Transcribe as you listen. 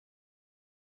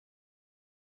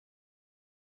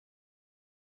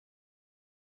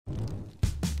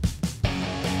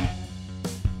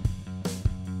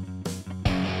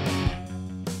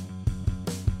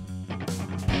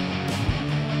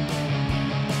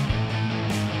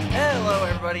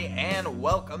everybody, and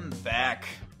welcome back.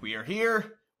 We are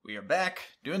here, we are back,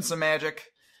 doing some magic.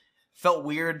 Felt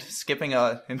weird skipping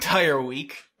an entire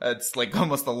week. It's like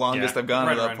almost the longest I've gone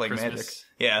without playing Christmas. Magic.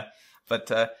 Yeah,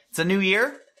 but it's a new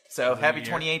year, so happy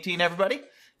 2018, everybody.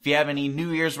 If you have any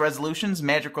New Year's resolutions,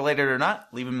 magic related or not,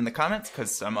 leave them in the comments,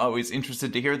 because I'm always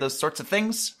interested to hear those sorts of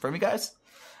things from you guys.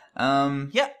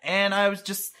 Yeah, and I was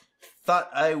just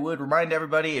thought I would remind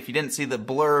everybody, if you didn't see the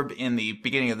blurb in the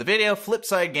beginning of the video,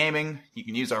 Flipside Gaming, you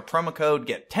can use our promo code,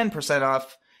 get 10%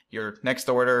 off your next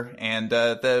order, and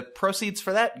the proceeds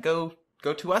for that go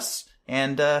to us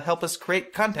and help us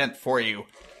create content for you.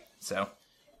 So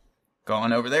go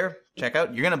on over there, check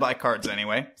out. You're gonna buy cards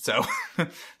anyway, so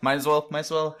might as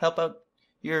well help out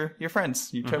your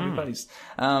friends, your chubby buddies.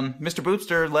 Mr.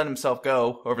 Boopster let himself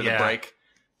go over the break.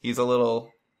 He's a little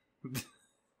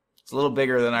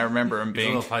bigger than I remember him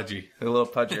being. He's a little pudgy. A little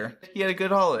pudgier. He had a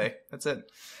good holiday. That's it.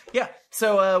 Yeah,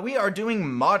 so we are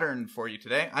doing Modern for you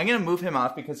today. I'm going to move him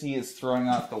off because he is throwing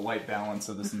off the white balance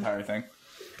of this entire thing.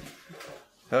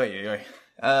 Oh,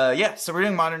 yeah, so we're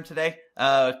doing Modern today.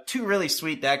 Two really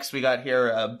sweet decks we got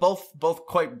here, both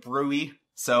quite brewy.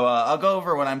 So I'll go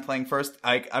over what I'm playing first.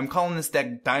 I'm calling this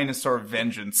deck Dinosaur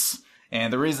Vengeance.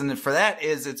 And the reason for that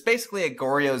is it's basically a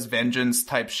Goryo's Vengeance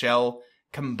type shell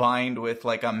combined with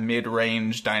like a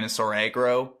mid-range dinosaur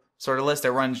aggro sort of list.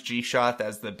 It runs G-Shot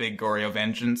as the big Goryo's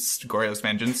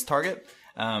Vengeance target,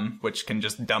 which can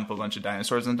just dump a bunch of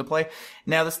dinosaurs into play.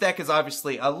 Now, this deck is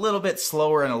obviously a little bit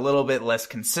slower and a little bit less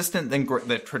consistent than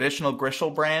the traditional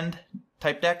Grishoalbrand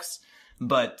type decks.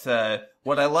 But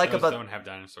what I like those about... don't have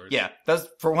dinosaurs. Yeah, those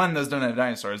don't have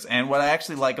dinosaurs. And what I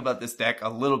actually like about this deck a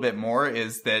little bit more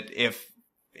is that if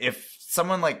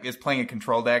someone like is playing a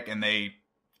control deck and they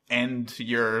end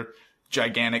your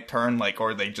gigantic turn,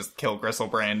 or they just kill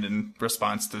Grishoalbrand in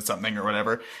response to something or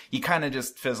whatever, you kind of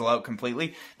just fizzle out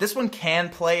completely. This one can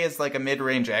play as like a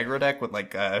mid-range aggro deck with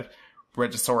Regisaur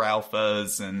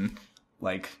Alphas, and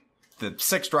the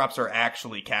 6-drops are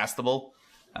actually castable.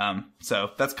 So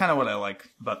that's kind of what I like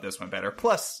about this one better.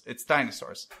 Plus, it's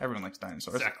dinosaurs. Everyone likes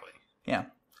dinosaurs. Exactly. Yeah.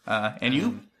 And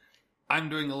you? I'm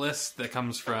doing a list that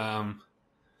comes from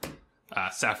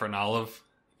SaffronOlive.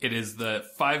 It is the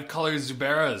 5-color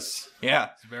Zuberas. Yeah.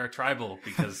 Zubera Tribal,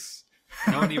 because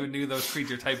no one even knew those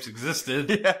creature types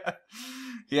existed. Yeah.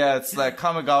 Yeah, it's the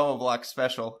Kamigawa block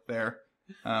special there.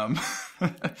 Yeah,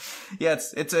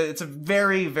 it's a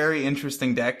very, very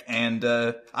interesting deck, and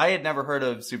I had never heard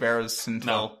of Zuberas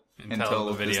until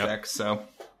the this video. deck, so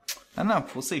I don't know.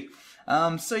 We'll see.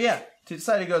 So yeah, to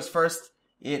decide who goes first,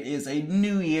 it is a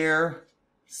new year.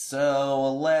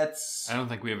 So let's... I don't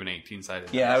think we have an 18-sided.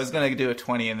 Yeah, I was going to do a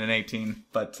 20 and an 18,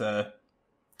 but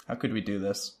how could we do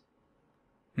this?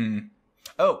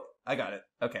 Oh, I got it.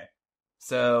 Okay.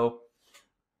 So...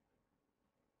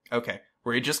 Okay.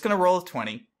 We're just going to roll a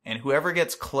 20, and whoever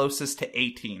gets closest to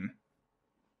 18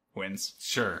 wins.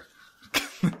 Sure.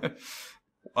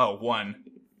 Oh, 1.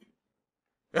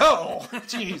 Oh!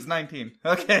 Jeez, 19.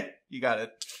 Okay, you got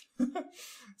it.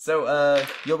 So,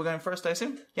 you'll be going first, I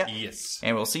assume? Yeah. Yes.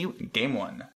 And we'll see you in Game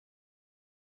 1.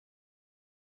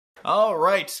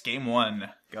 Alright, Game 1.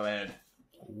 Go ahead.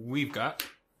 We've got...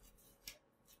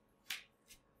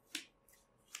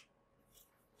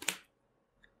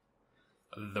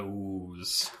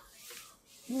 those.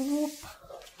 Whoop.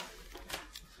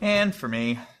 And for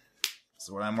me, this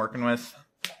is what I'm working with.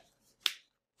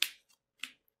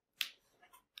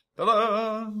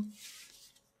 Ta-da!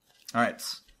 Alright.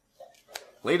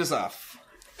 Lead us off.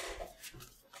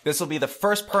 This will be the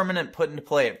first permanent put into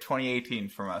play of 2018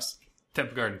 from us.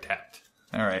 Temple Garden tapped.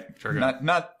 Alright. Sure.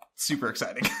 Not super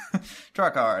exciting. Draw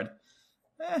a card.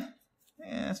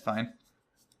 It's fine.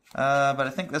 But I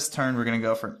think this turn we're going to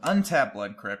go for an untapped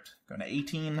Blood Crypt. Going to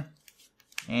 18.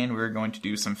 And we're going to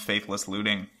do some Faithless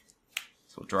Looting.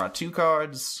 So we'll draw 2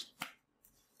 cards.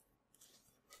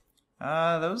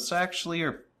 Those actually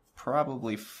are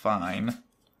probably fine.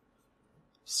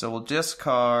 So we'll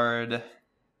discard...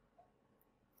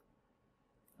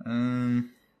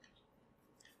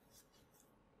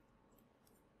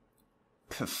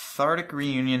 Cathartic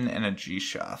Reunion and a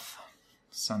G-Shoth.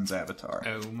 Sun's Avatar.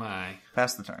 Oh my.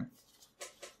 Pass the turn.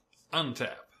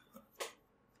 Untap.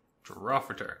 Draw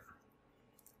for turn.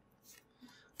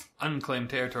 Unclaimed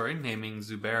territory, naming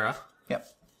Zubera. Yep.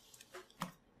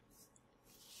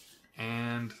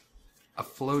 And a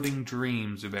Floating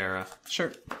Dream Zubera.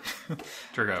 Sure.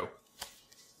 Turgo.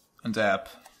 Untap.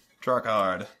 Draw a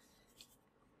card.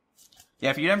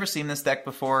 Yeah, if you've never seen this deck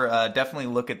before, definitely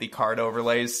look at the card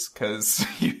overlays, because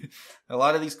a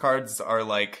lot of these cards are,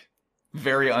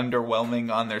 very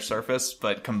underwhelming on their surface,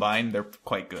 but combined, they're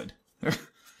quite good.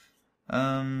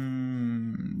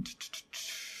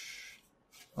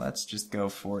 Let's just go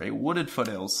for a Wooded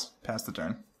Foothills. Pass the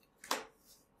turn.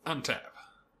 Untap.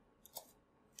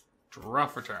 Draw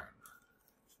for turn.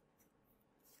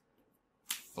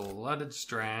 Flooded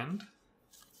Strand.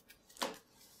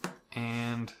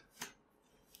 And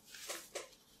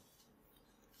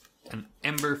an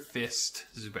Ember Fist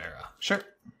Zubera. Sure.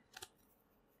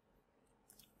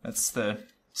 That's the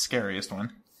scariest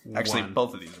one. Actually,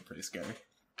 both of these are pretty scary.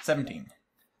 17.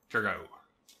 Turgo.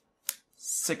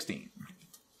 16.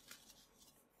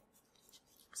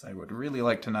 Because I would really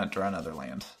like to not draw another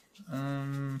land.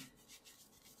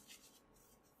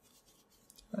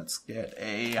 Let's get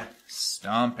a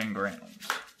Stomping Ground.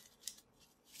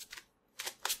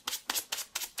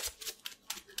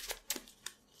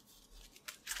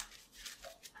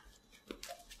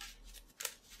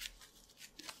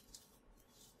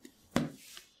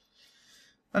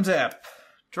 Untap.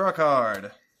 Draw a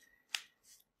card.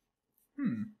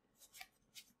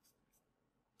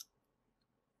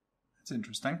 That's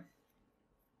interesting.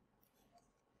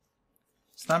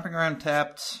 Stomping Ground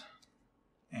tapped.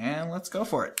 And let's go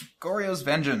for it. Goryo's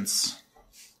Vengeance.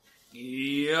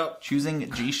 Yep. Choosing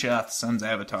Jesze, Sun's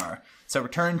Avatar. So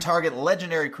return target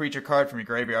legendary creature card from your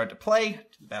graveyard to play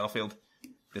to the battlefield.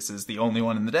 This is the only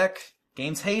one in the deck.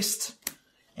 Gains haste.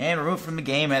 And remove from the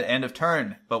game at end of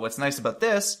turn. But what's nice about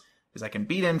this is I can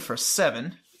beat in for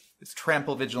 7. It's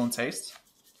Trample, Vigilance, Haste.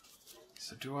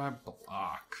 So do I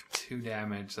block 2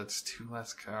 damage? That's 2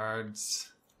 less cards.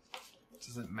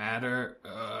 Does it matter?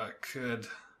 It could.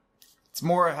 It's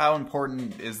more how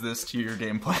important is this to your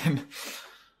game plan.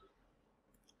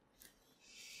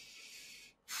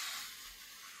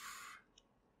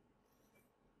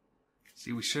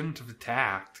 See, we shouldn't have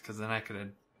attacked, because then I could have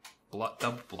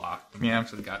double blocked and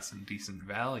actually got some decent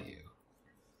value.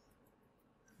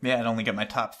 Yeah, I'd only get my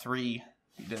top 3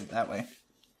 if you did it that way.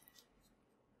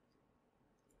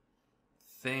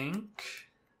 Think.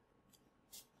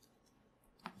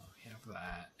 We have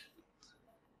that.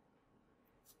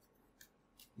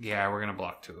 Yeah, we're going to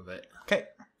block 2 of it. Okay.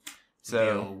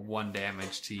 So deal 1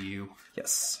 damage to you.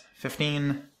 Yes.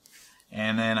 15.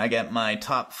 And then I get my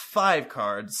top 5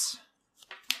 cards.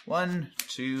 1,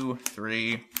 2,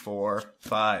 3, 4,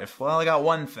 5. Well, I got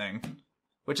 1 thing.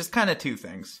 Which is kind of 2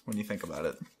 things when you think about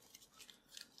it.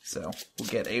 So we'll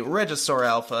get a Regisaur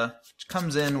Alpha, which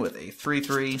comes in with a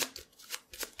 3/3.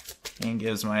 And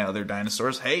gives my other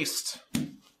dinosaurs haste.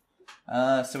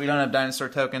 So we don't have dinosaur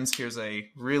tokens. Here's a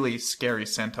really scary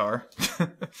centaur.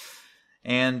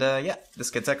 And yeah, this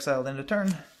gets exiled into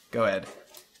turn. Go ahead.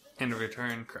 End of your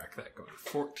turn, crack that, go to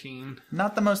 14.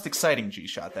 Not the most exciting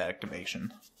G-Shot, that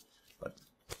activation. But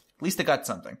at least it got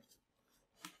something.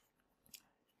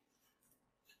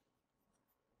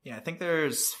 Yeah, I think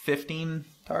there's 15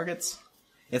 targets.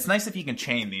 It's nice if you can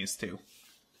chain these two.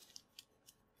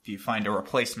 If you find a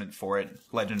replacement for it,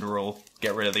 Legend Rule,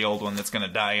 get rid of the old one that's going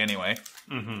to die anyway.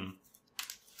 Mm-hmm.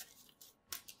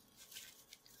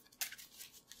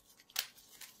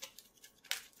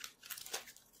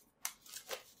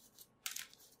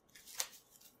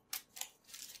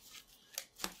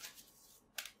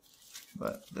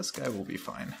 But this guy will be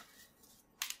fine.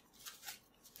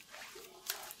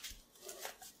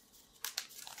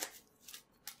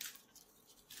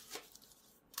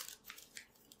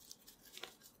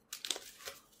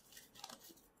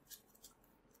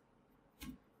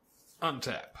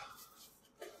 Untap.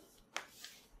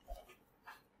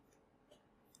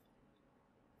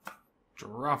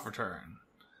 Draw for turn.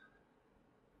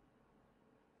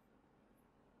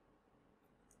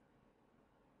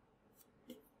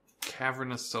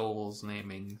 Cavernous Souls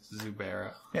naming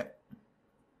Zubera. Yep.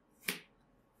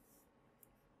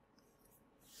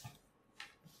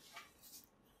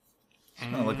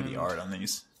 Oh, look at the art on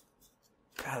these.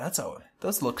 God,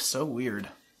 those look so weird.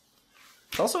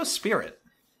 It's also a spirit.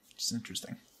 Which is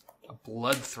interesting. A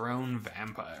Blood Throne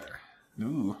Vampire.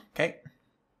 Ooh, okay.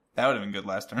 That would have been good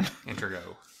last turn.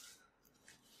 Intergo.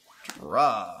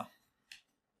 Draw.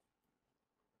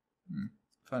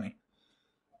 Funny.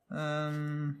 So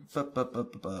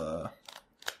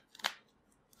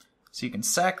you can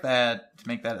sack that to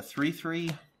make that a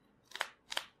 3/3.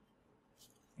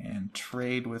 And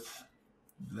trade with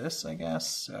this, I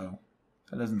guess. So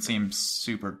that doesn't seem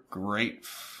super great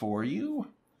for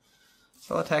you.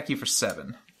 So I'll attack you for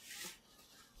 7.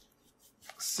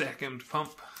 Second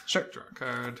pump. Sure. Draw a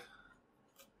card.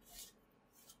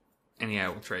 And yeah,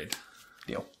 we'll trade.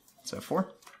 Deal. So 4.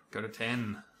 Go to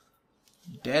 10.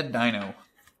 Dead Dino.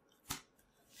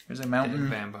 Here's a mountain. Dead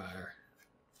Vampire.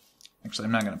 Actually,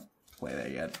 I'm not going to play that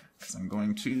yet, because I'm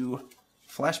going to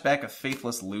flashback a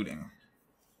Faithless Looting.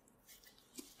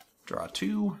 Draw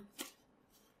 2.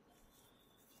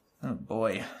 Oh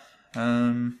boy.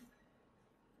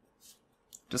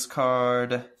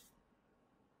 Discard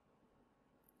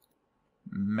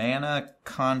Mana,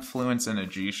 Confluence, and a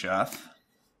Jesze.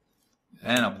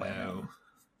 And I'll play him.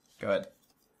 Go ahead.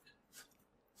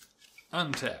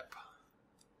 Untap.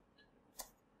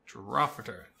 Draw for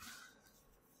turn.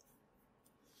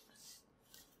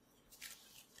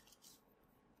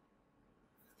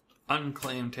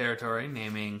 Unclaimed territory,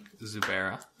 naming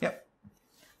Zubera. Yep.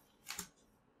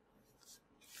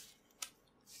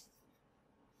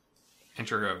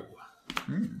 Enter go.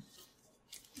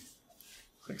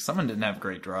 Like someone didn't have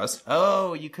great draws.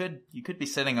 Oh, you could be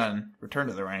sitting on Return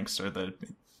to the Ranks or the...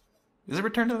 Is it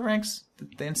Return to the Ranks?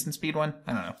 The instant speed one?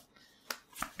 I don't know.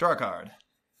 Draw a card.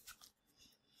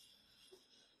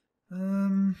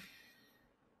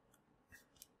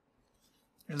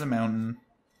 There's a mountain.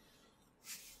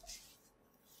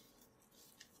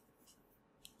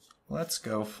 Let's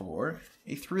go for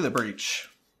a Through the Breach.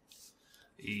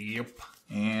 Yep.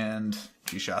 And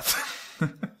Jesze.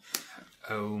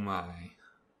 Oh my.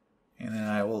 And then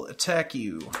I will attack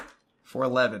you for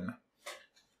 11.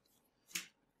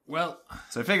 Well,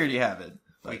 so I figured you have it.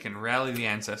 We can rally the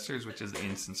ancestors, which is the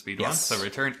instant speed Yes. one. So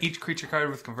return each creature card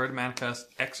with converted mana cost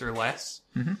X or less.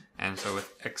 Mm-hmm. And so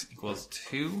with X equals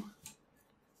 2,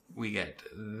 we get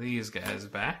these guys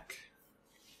back.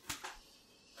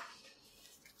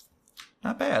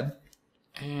 Not bad.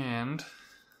 And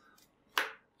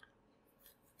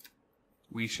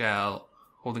we shall,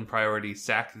 holding priority,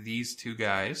 sack these 2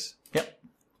 guys. Yep.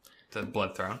 To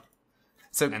Blood Throne.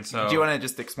 So do you want to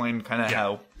just explain kind of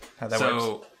how that works?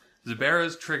 So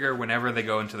Zuberas trigger whenever they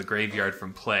go into the graveyard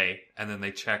from play, and then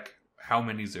they check how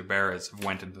many Zuberas have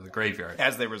went into the graveyard.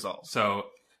 As they resolve. So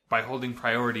by holding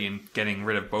priority and getting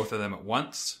rid of both of them at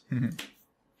once,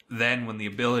 then when the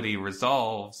ability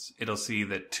resolves, it'll see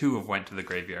that 2 have went to the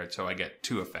graveyard, so I get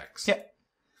 2 effects. Yep.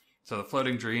 So the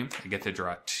Floating Dream, I get to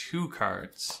draw 2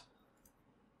 cards.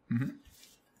 Mm-hmm.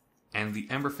 And the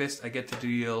Ember Fist, I get to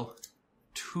deal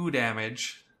 2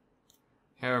 damage,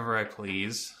 however I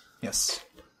please. Yes.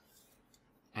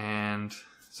 And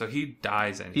so he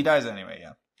dies anyway. He dies anyway,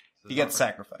 yeah. So He gets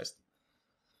sacrificed.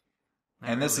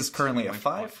 And this is currently a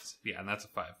 5? Points. Yeah, and that's a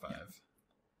 5/5. Yeah.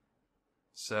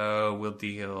 So we'll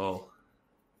deal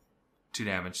 2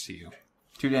 damage to you.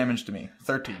 2 damage to me.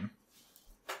 13.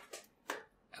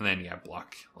 And then,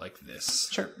 block like this.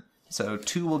 Sure. So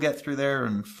 2 will get through there,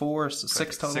 and 4, so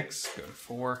 6 total. 6, go to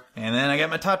 4. And then I get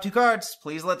my top 2 cards.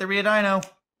 Please let there be a dino.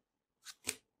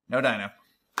 No dino.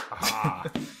 Ah.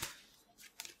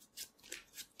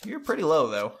 You're pretty low,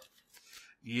 though.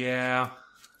 Yeah.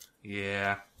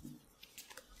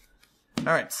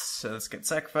 Alright, so let's get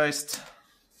sacrificed.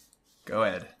 Go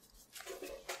ahead.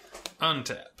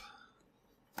 Untap.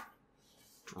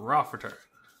 Draw for turn.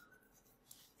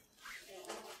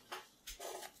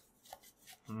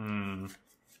 I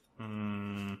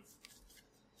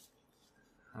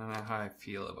don't know how I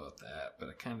feel about that, but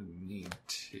I kind of need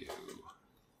to.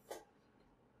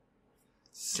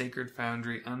 Sacred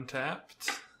Foundry untapped.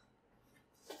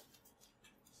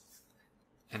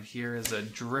 And here is a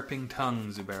Dripping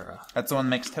Tongue Zubera. That's the one that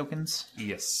makes tokens?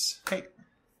 Yes. Okay.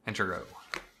 Enter go.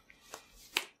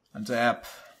 Untap.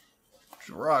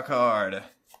 Draw a card.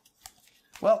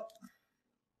 Well,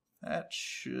 that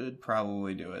should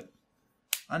probably do it.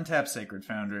 Untap Sacred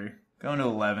Foundry. Going to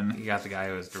 11. You got the guy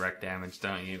who has direct damage,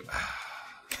 don't you?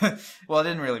 Well, it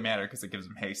didn't really matter because it gives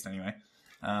him haste anyway.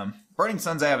 Burning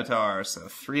Sun's Avatar, so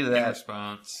 3 to In that.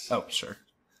 response, Oh, sure.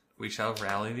 we shall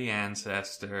rally the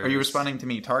ancestors. Are you responding to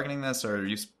me targeting this, or are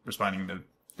you responding to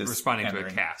this? Responding to a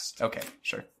entering? cast. Okay,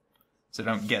 sure. So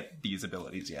don't get these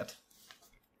abilities yet.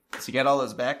 So you get all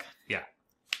those back? Yeah.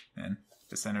 And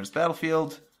this enters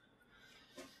battlefield.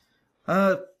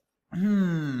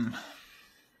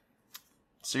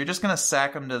 So you're just gonna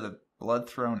sack them to the Blood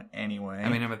Throne anyway. I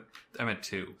mean, I'm at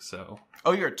 2, so...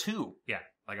 Oh, you're at 2? Yeah.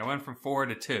 Like, I went from 4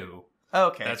 to 2.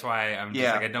 Okay. That's why I'm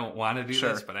just I don't want to do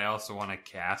this, but I also want to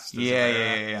cast.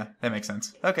 Yeah. That makes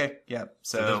sense. Okay, yeah.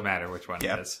 So it doesn't matter which one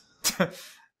it is.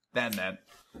 that.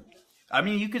 I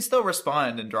mean, you could still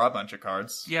respond and draw a bunch of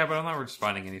cards. Yeah, but I'm not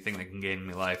responding anything that can gain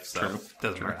me life, so it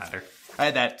doesn't matter. I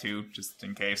had that too, just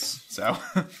in case. So,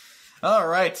 all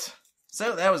right.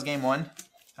 So that was game 1.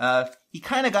 You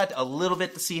kind of got a little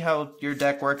bit to see how your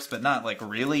deck works, but not like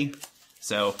really.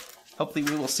 So hopefully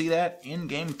we will see that in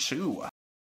game 2.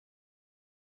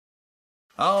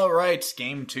 All right,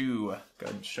 game 2. Go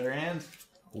ahead and show your hand.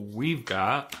 We've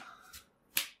got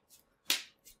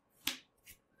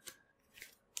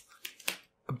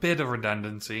a bit of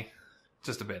redundancy.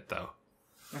 Just a bit, though.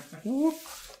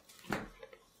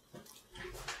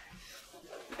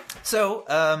 So,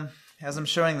 as I'm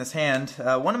showing this hand,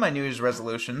 one of my New Year's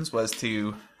resolutions was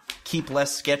to keep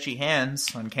less sketchy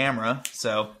hands on camera.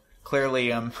 So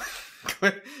clearly, I'm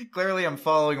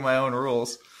following my own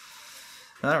rules.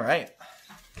 All right.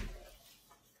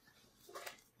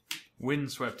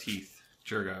 Windswept Heath,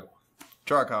 Jurgo.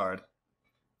 Draw a card.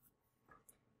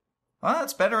 Well,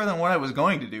 that's better than what I was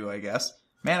going to do, I guess.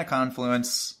 Mana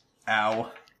Confluence.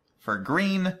 Ow. For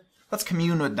green, let's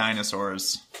commune with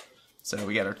dinosaurs. So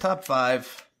we got our top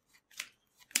 5.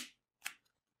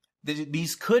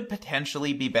 These could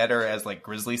potentially be better as, like,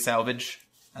 Grizzly Salvage.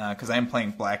 Because I am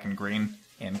playing black and green.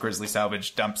 And Grizzly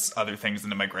Salvage dumps other things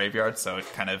into my graveyard. So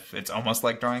it's almost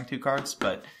like drawing 2 cards.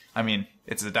 But, I mean,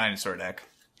 it's a dinosaur deck.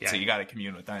 Yeah. So you gotta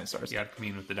commune with dinosaurs. You gotta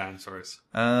commune with the dinosaurs.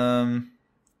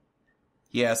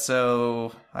 Yeah,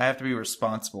 so I have to be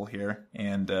responsible here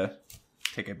and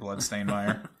take a Bloodstained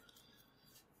Mire.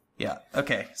 Yeah,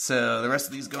 okay, so the rest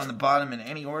of these go on the bottom in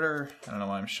any order. I don't know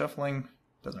why I'm shuffling.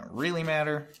 Doesn't really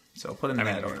matter, so I'll put them in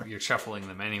that order. You're shuffling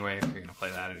them anyway if you're going to play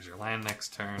that as your land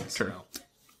next turn. True. So.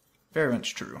 Very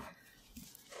much true.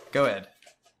 Go ahead.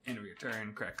 End of your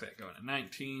turn, crack that going to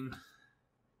 19.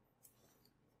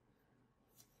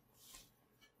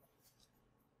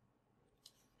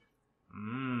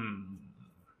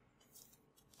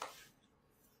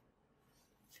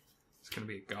 It's going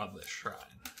to be a Godless Shrine.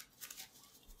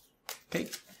 Okay.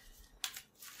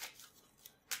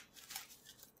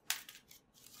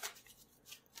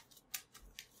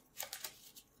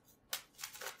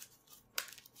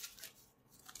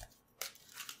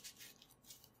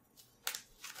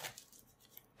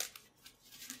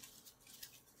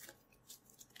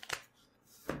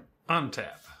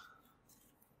 Untap.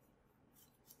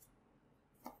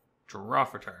 Draw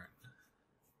for turn.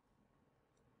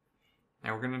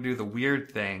 Now we're going to do the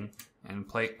weird thing and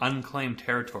play Unclaimed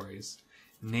Territories,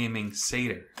 naming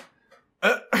Satyr.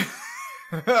 Oh,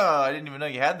 I didn't even know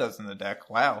you had those in the deck.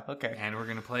 Wow, okay. And we're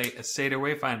going to play a Satyr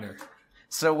Wayfinder.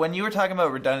 So when you were talking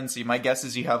about redundancy, my guess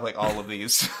is you have, like, all of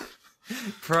these.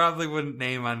 Probably wouldn't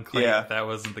name Unclaimed if that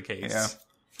wasn't the case. Yeah.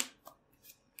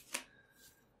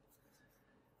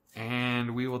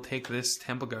 And we will take this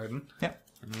Temple Garden. Yep.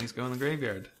 And these go in the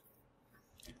graveyard.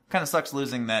 Kind of sucks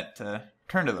losing that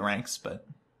turn to the ranks, but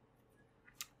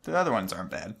the other ones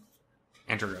aren't bad.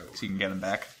 Enter go. So you can get them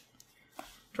back.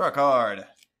 Draw a card.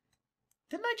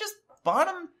 Didn't I just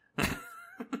bottom?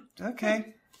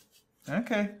 Okay.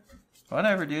 Okay.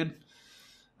 Whatever, dude.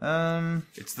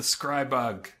 It's the Scry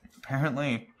Bug.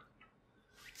 Apparently.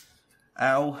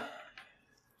 Ow.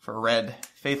 For red.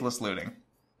 Faithless Looting.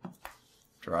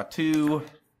 Draw 2.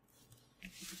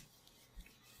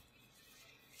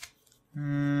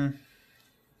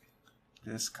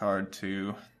 Discard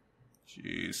 2.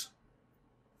 Jeez.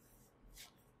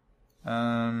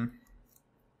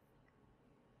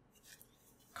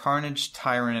 Carnage,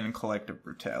 Tyrant, and Collective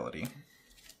Brutality.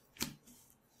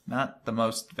 Not the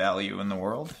most value in the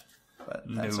world, but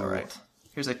that's alright.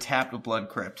 Here's a tap with Blood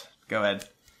Crypt. Go ahead.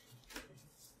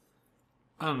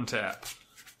 Untap.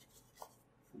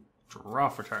 Draw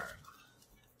for turn.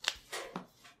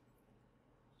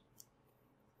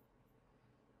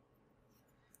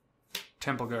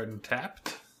 Temple Garden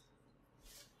tapped.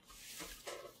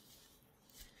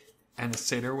 And a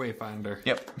Satyr Wayfinder.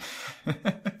 Yep.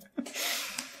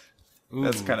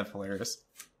 That's kind of hilarious.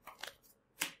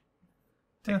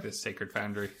 Take this Sacred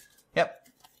Foundry. Yep.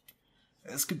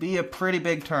 This could be a pretty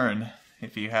big turn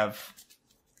if you have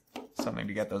something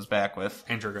to get those back with.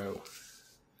 Enter go.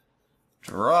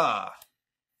 Draw.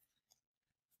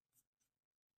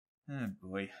 Oh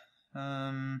boy. What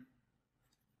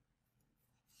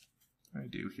do I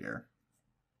do here?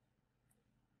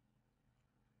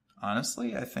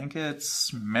 Honestly, I think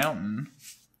it's Mountain.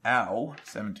 Ow.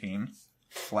 17.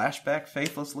 Flashback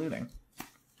Faithless Looting.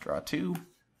 Draw 2.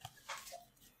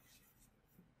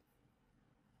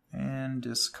 And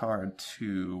discard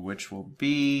 2, which will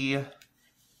be...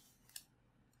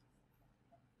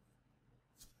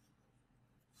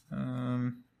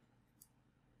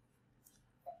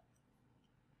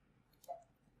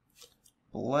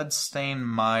 Bloodstained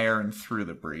Mire and Through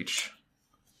the Breach.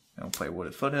 I'll play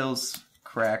Wooded Foothills,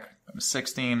 crack, I'm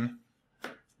 16.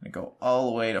 I go all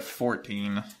the way to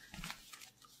 14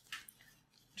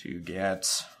 to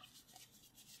get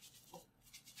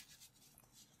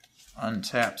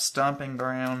Untapped Stomping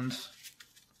Ground.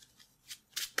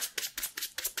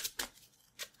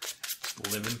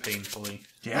 Living painfully.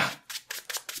 Yeah.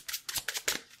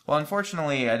 Well,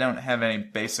 unfortunately, I don't have any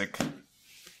basic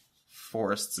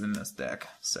forests in this deck,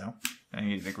 so I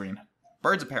needed a green.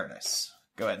 Birds of Paradise.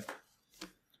 Go ahead.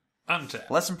 Untap.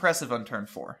 Less impressive on turn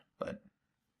 4, but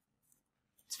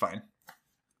it's fine.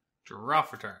 Draw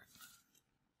for turn.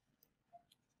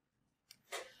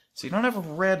 So you don't have a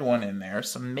red one in there,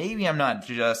 so maybe I'm not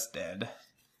just dead.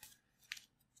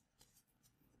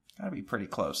 Gotta be pretty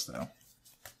close, though.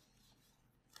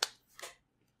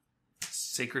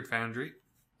 Sacred Foundry.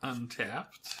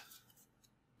 Untapped.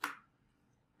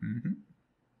 Mm-hmm.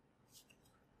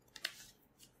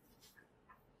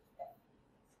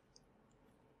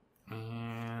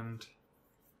 And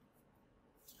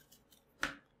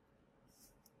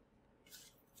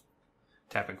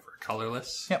tapping for a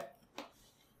colorless. Yep.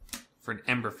 For an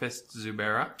Ember Fist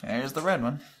Zubera. There's the red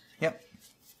one. Yep.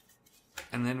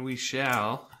 And then we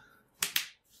shall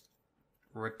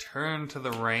return to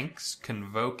the ranks,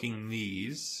 convoking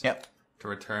these. Yep. To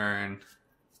return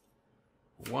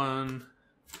 1,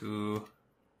 2,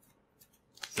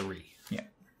 3. Yeah.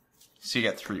 So you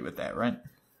get 3 with that, right?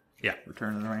 Yeah.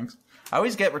 Return to the ranks. I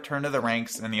always get Return to the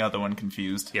Ranks and the other one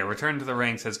confused. Yeah, Return to the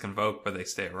Ranks has convoke, but they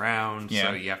stay around,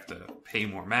 so you have to pay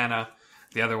more mana.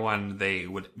 The other one, they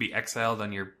would be exiled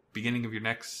on your beginning of your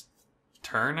next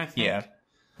turn, I think. Yeah.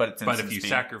 But if you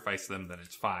sacrifice them, then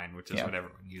it's fine, which is what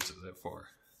everyone uses it for.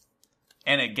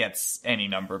 And it gets any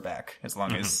number back, as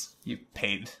long as you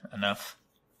paid enough.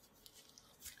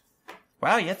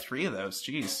 Wow, you had 3 of those.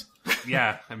 Jeez.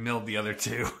 Yeah, I milled the other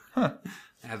 2. Huh.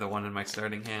 I had the one in my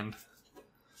starting hand.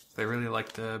 They really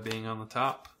liked being on the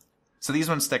top. So these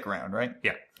ones stick around, right?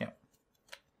 Yeah. Yeah.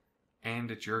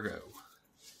 And it's your go.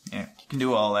 Yeah, you can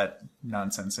do all that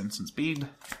nonsense instant speed.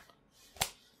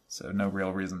 So no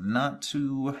real reason not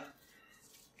to.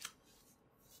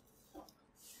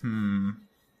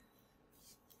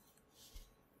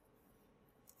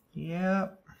 Yeah.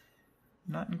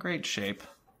 Not in great shape.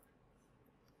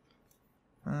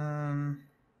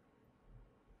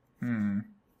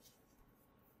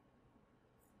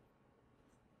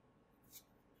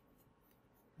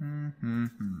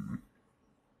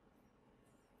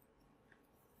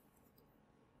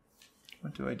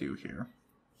 What do I do here?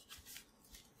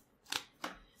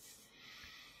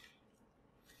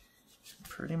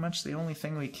 Pretty much the only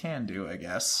thing we can do, I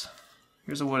guess.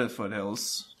 Here's a Wooded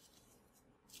Foothills.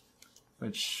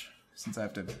 Which, since I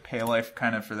have to pay a life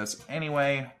kind of for this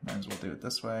anyway, might as well do it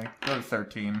this way. Go to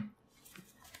 13.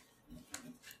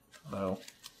 Although,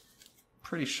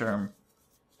 pretty sure I'm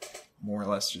more or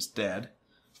less just dead.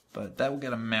 But that will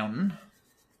get a mountain.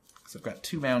 Because I've got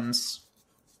 2 mountains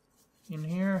in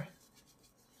here.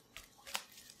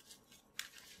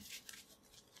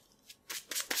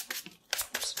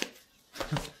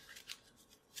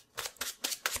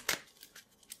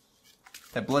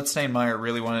 That Bloodstained Mire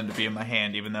really wanted to be in my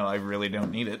hand, even though I really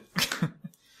don't need it.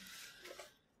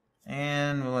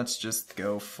 And let's just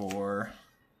go for...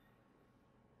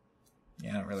 Yeah,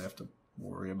 I don't really have to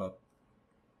worry about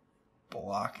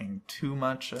blocking too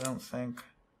much, I don't think.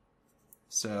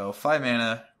 So, 5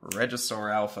 mana,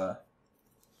 Regisaur Alpha.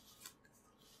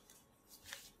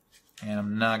 And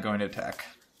I'm not going to attack.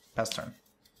 Pass turn.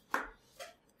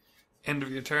 End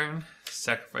of your turn.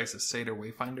 Sacrifice a Satyr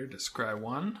Wayfinder to scry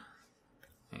 1.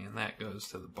 And that goes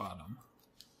to the bottom.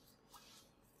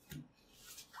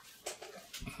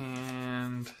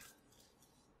 And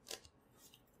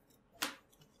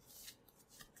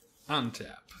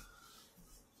untap.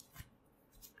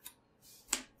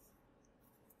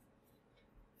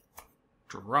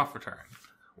 Draw for turn.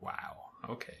 Wow.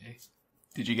 Okay.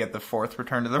 Did you get the 4th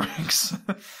Return to the Ranks?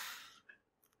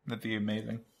 That'd be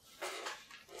amazing.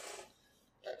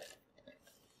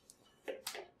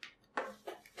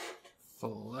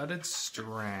 Flooded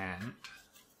Strand.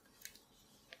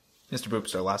 Mr.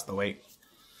 Boopster lost the weight.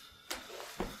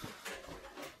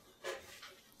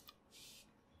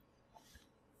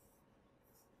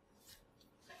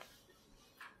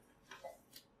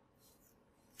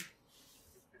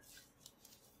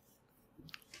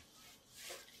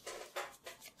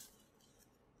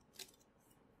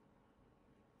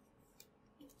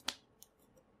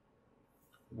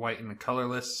 White and the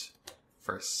colorless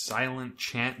for Silent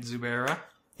Chant Zubera.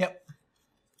 Yep.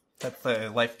 That's the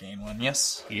life gain one,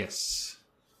 yes? Yes.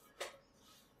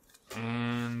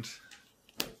 And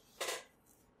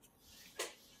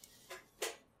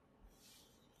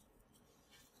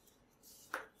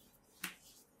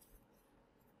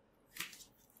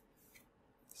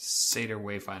Satyr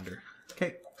Wayfinder.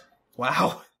 Okay.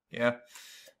 Wow. Yeah.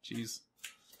 Jeez.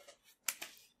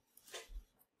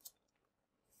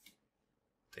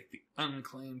 Take the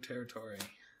unclaimed territory.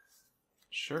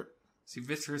 Sure. See,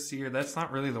 Viscerous Seer, that's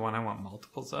not really the one I want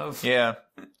multiples of. Yeah.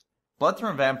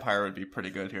 Bloodthorn Vampire would be pretty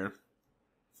good here.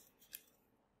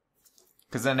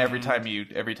 Because then every time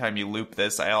you loop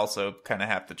this, I also kind of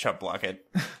have to chump block it.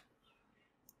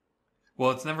 Well,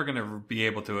 it's never going to be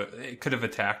able to. It could have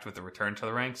attacked with the return to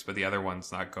the ranks, but the other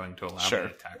one's not going to allow me to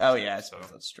attack. Oh yeah, I suppose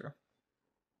that's true.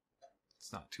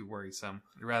 It's not too worrisome.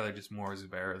 I'd rather just more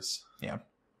Zuberas. Yeah.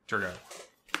 Turgo.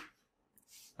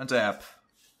 Untap.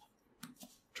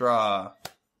 Draw.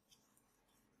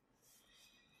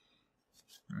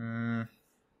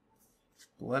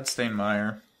 Bloodstained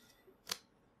Mire.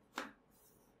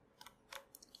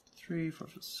 3, 4,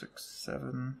 5, 6,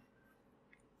 7.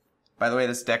 By the way,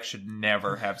 this deck should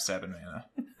never have 7 mana.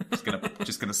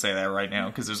 Just gonna say that right now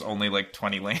because there's only like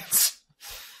 20 lands.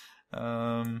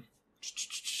 Lands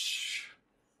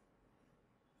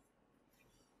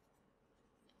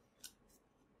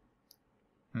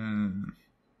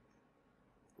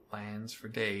for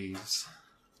days.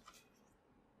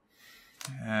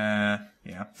 Yeah.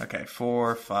 Okay.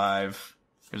 4, 5.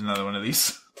 Here's another one of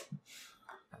these.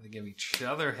 Now they give each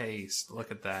other haste. Look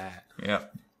at that.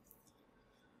 Yep.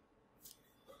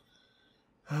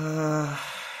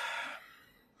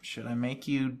 Should I make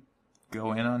you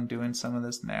go in on doing some of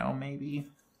this now, maybe?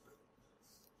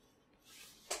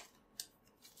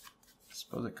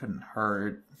 Suppose it couldn't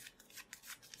hurt.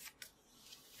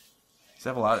 These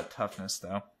have a lot of toughness,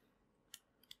 though.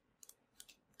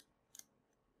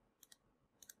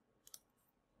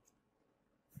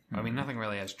 I mean, nothing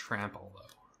really has trample, though.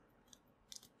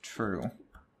 True.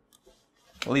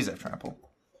 Well, these have trample.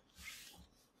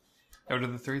 Oh, do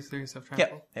the 3/3s have trample?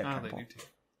 Yep, they have trample. They do too.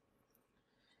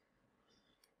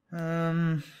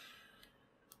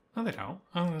 No, they don't.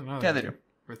 Oh, no, yeah, they do.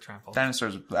 With trample.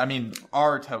 Dinosaurs, I mean,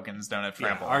 our tokens don't have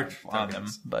trample on them,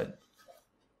 but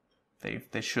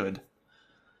they should.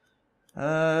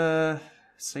 So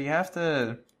you have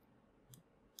to...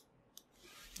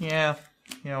 Yeah,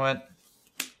 you know what?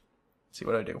 Let's see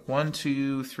what I do. 1,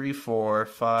 2, 3, 4,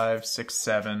 5, 6,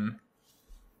 7.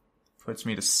 Puts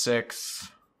me to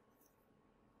 6.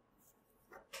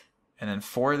 And then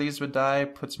 4 of these would die.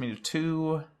 Puts me to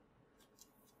 2.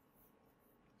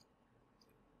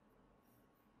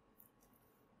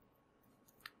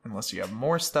 Unless you have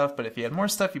more stuff. But if you had more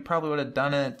stuff, you probably would have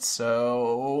done it.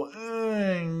 So,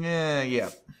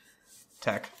 yeah.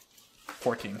 Attack.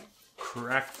 14.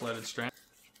 Crack Flooded Strand.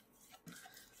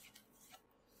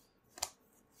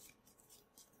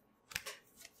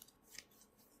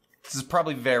 This is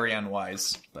probably very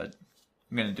unwise, but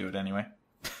I'm going to do it anyway.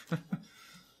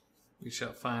 We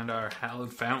shall find our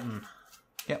hallowed fountain.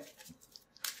 Yep.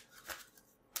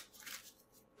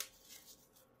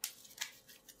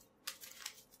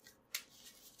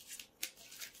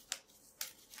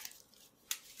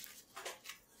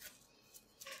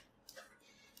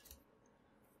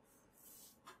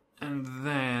 And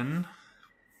then...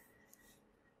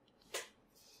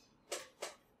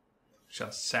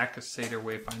 shall sack a Satyr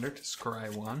Wayfinder to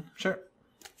scry 1. Sure.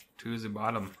 To the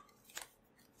bottom.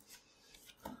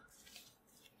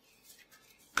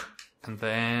 And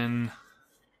then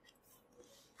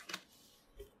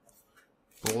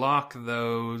block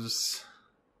those,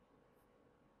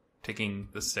 taking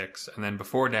the 6. And then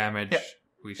before damage,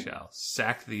 we shall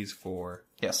sack these 4.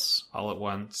 Yes. All at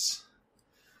once.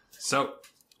 So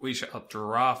we shall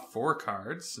draw 4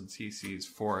 cards, since he sees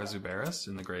 4 Zuberas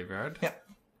in the graveyard. Yep.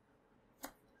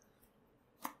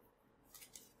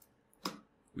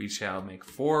 We shall make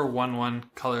 4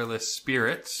 1/1 colorless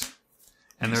spirits.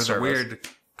 And there's a weird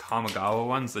Kamigawa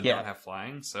ones that don't have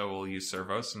flying, so we'll use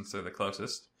servos since they're the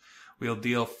closest. We'll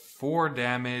deal 4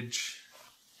 damage.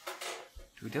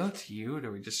 Do we deal it to you, or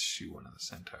do we just shoot one of the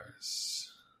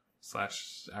centaurs? /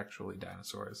 actually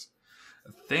dinosaurs.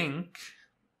 I think...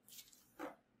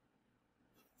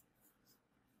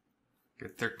 You're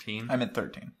 13. I'm at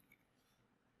 13.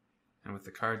 And with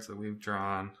the cards that we've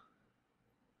drawn...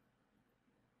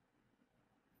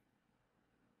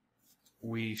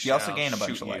 We shall You also gain a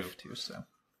bunch shoot of life, you. too, so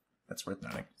that's worth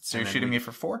noting. So you're shooting me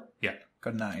for 4? Yeah.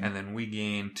 Go to 9. And then we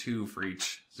gain 2 for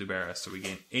each Zubera, so we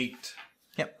gain 8.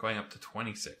 Yep. Going up to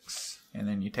 26. And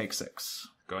then you take 6.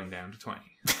 Going down to 20.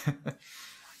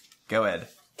 Go ahead.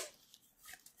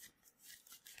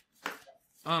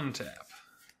 Untap.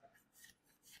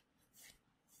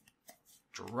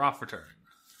 Draw for turn.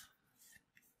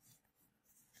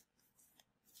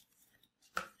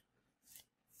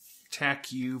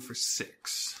 Attack you for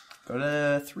 6. Go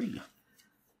to 3.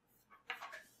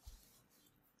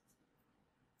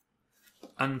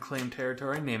 Unclaimed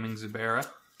territory, naming Zubera.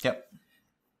 Yep.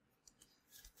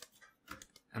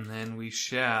 And then we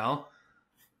shall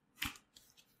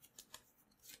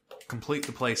complete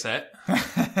the playset.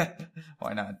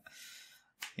 Why not?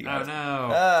 Oh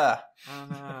no. Ah. Oh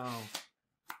no.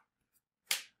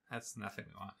 That's nothing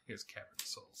we want. Here's Cavern of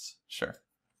Souls. Sure.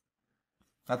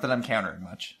 Not that I'm countering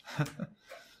much.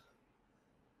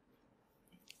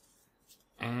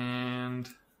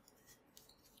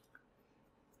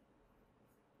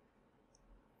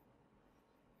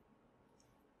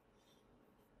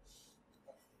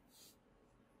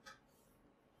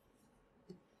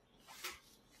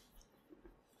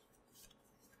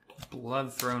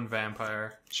 Blood-thrown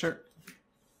vampire. Sure.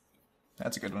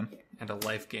 That's a good one. And a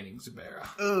life-gaining Zubera.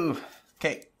 Ooh.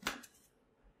 Okay.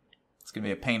 It's going to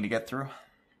be a pain to get through.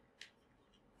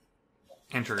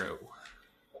 Enter.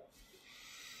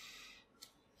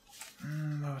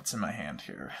 What's in my hand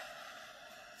here?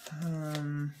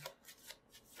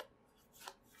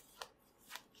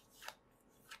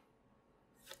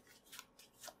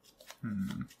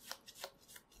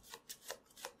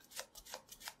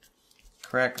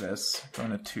 Crack this.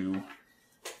 Going to 2.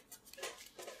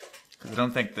 Because I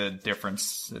don't think the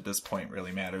difference at this point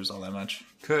really matters all that much.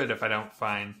 Could if I don't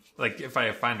find... Like, if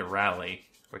I find a rally,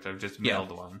 which I've just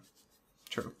milled one.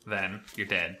 True. Then you're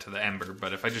dead to the ember.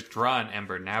 But if I just draw an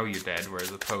ember, now you're dead.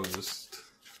 Whereas opposed...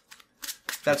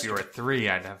 That's if you were 3,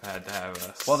 I'd have had to have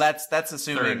a... Well, that's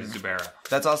assuming... third Zubera.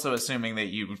 That's also assuming that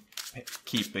you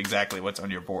keep exactly what's on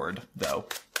your board, though.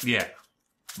 Yeah.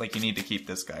 Like, you need to keep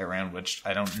this guy around, which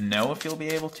I don't know if you'll be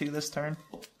able to this turn.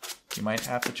 You might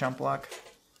have to chump block.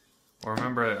 Well,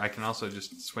 remember, I can also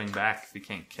just swing back if you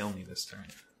can't kill me this turn.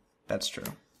 That's true.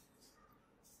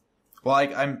 Well,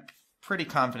 I'm pretty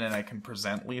confident I can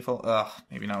present lethal. Ugh,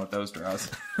 maybe not with those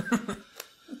draws.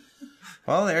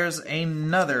 Well, there's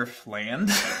another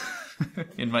land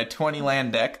in my 20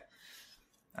 land deck.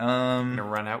 I'm gonna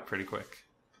run out pretty quick.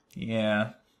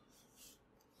 Yeah.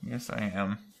 Yes, I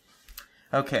am.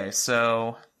 Okay,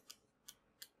 so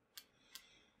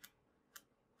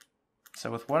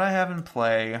with what I have in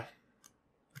play, I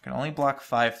can only block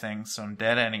 5 things, so I'm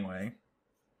dead anyway.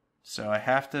 So I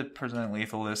have to present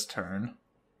lethal this turn.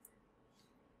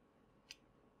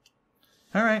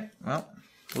 Alright, well,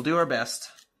 we'll do our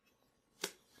best.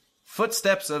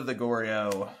 Footsteps of the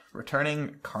Goryo,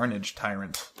 returning Carnage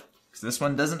Tyrant. Because this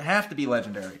one doesn't have to be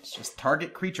legendary, it's just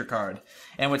target creature card.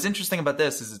 And what's interesting about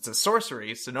this is it's a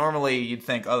sorcery, so normally you'd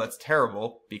think, oh, that's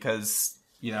terrible, because,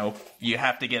 you know, you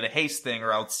have to get a haste thing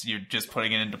or else you're just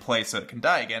putting it into play so it can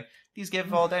die again. These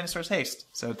give all dinosaurs haste,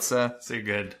 so it's so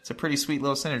good. It's a pretty sweet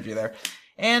little synergy there.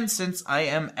 And since I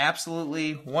am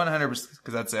absolutely 100%,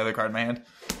 because that's the other card in my hand,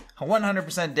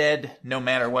 100% dead, no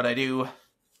matter what I do,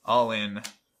 all in.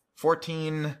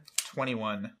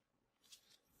 14-21.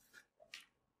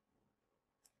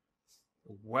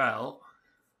 Well,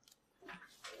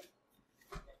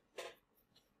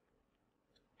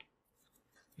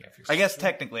 yeah, I guess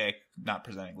technically I'm not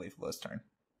presenting lethal this turn.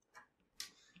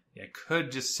 Yeah,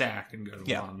 could just sack and go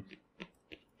to 1.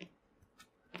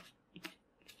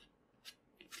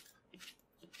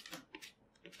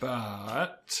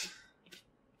 But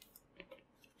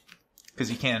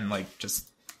because you can like just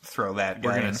throw that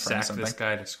we're guy gonna in front of sack something. this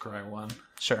guy to scry 1.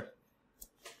 Sure.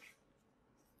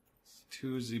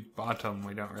 To the bottom,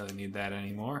 we don't really need that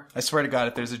anymore. I swear to God,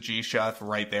 if there's a G-shot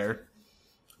right there,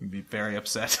 I'd be very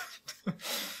upset.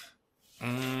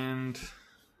 And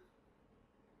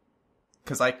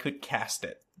because I could cast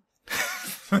it.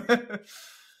 Do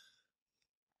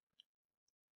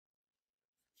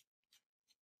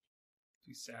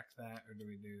we sack that, or do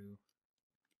we do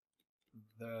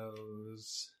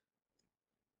those?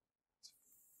 It's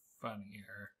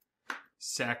funnier.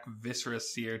 Sack Viscera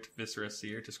Seer to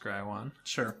scry 1.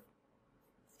 Sure.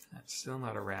 That's still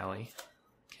not a rally.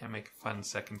 Can't make a fun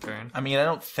second turn. I mean, I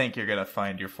don't think you're gonna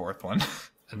find your 4th one.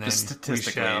 And then just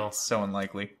statistically, it's so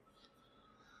unlikely.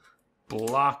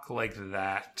 Block like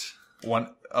that.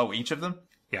 One, oh, each of them?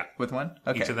 Yeah. With 1?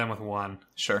 Okay. Each of them with 1.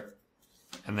 Sure.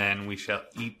 And then we shall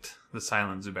eat the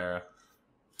Silent Zubera.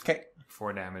 Okay.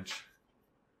 4 damage.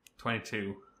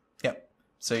 22. Yep.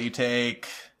 So you take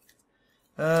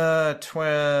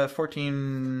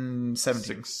 14,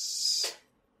 17.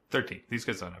 13. These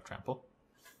guys don't have trample.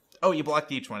 Oh, you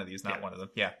blocked each one of these, not Yeah. one of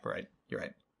them. Yeah, right. You're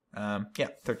right. Yeah,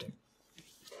 13.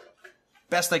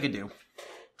 Best I could do.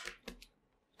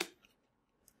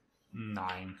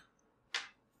 9.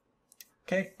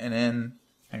 Okay, and then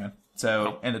hang on.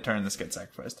 So end of turn, this gets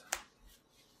sacrificed,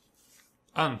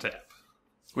 Untap.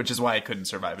 which is why I couldn't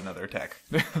survive another attack.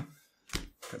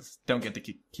 Because don't get to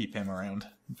keep him around,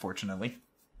 unfortunately.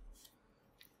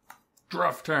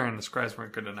 Rough turn. The scries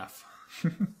weren't good enough.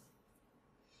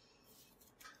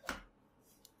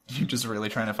 You're just really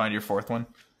trying to find your 4th one?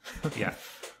 Yeah.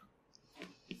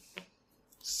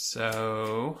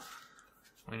 So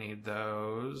we need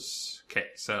those. Okay,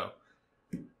 so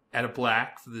add a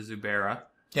black for the Zubera.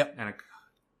 Yep. And it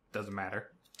doesn't matter.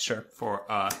 Sure. For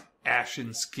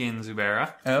Ashen Skin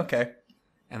Zubera. Okay.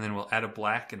 And then we'll add a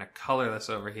black and a colorless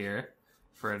over here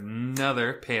for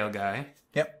another pale guy.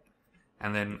 Yep.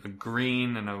 And then a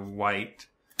green and a white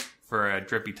for a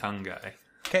drippy tongue guy.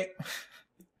 Okay.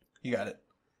 You got it.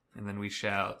 And then we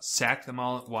shall sack them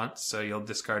all at once. So you'll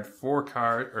discard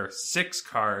 6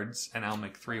 cards, and I'll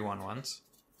make 3 1/1s.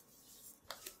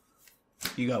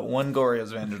 You got 1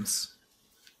 Goryo's Vengeance,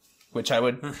 which I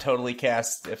would totally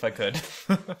cast if I could.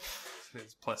 So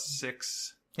it's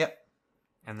 +6. Yep.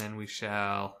 And then we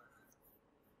shall...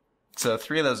 So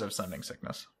 3 of those have Sending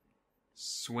Sickness.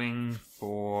 Swing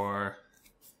for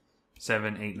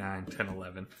 7, 8, 9, 10,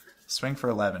 11. Swing for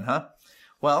 11, huh?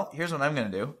 Well, here's what I'm going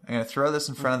to do. I'm going to throw this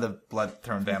in front of the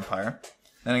Blood-Thrown Vampire.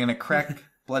 Then I'm going to crack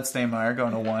Bloodstained Mire,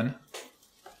 going to 1.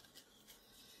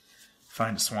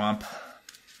 Find a swamp.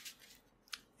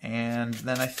 And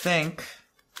then I think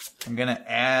I'm going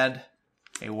to add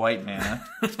a white mana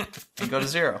and go to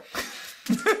 0.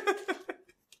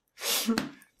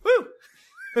 Woo!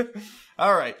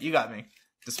 Alright, you got me.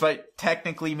 Despite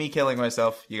technically me killing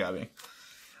myself, you got me.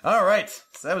 Alright,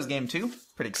 so that was game 2.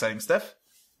 Pretty exciting stuff.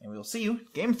 And we'll see you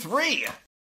game 3.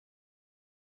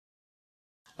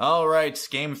 Alright,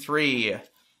 game 3.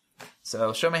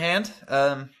 So, show my hand.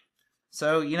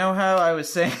 So, you know how I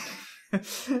was saying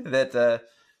that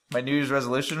my New Year's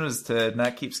resolution was to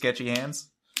not keep sketchy hands?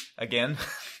 Again?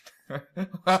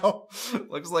 Well,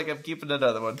 looks like I'm keeping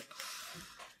another one.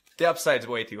 The upside's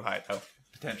way too high, though.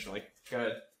 Potentially. Go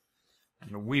ahead.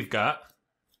 And we've got...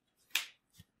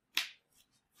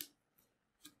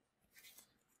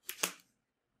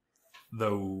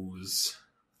 those.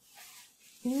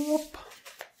 Whoop.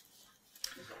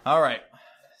 Alright.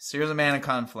 So here's a Mana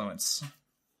Confluence.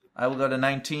 I will go to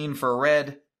 19 for a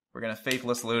red. We're going to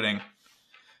Faithless Looting.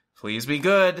 Please be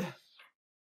good.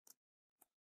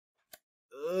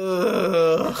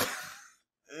 Ugh.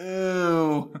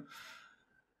 Ew.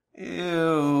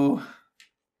 Ew.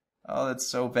 Oh, that's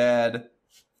so bad.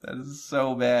 That is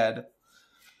so bad.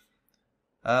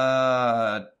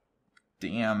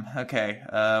 Damn. Okay.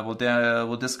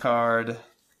 We'll discard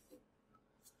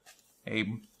a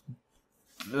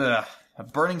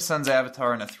Burning Sun's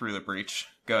Avatar and a Through the Breach.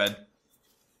 Go ahead.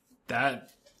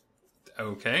 That...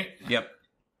 okay. Yep.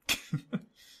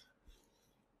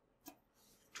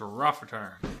 Draw for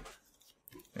turn.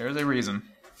 There's a reason.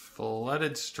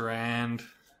 Flooded Strand.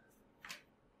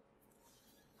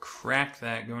 Crack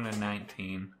that, going to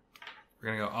 19. We're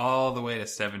going to go all the way to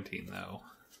 17, though.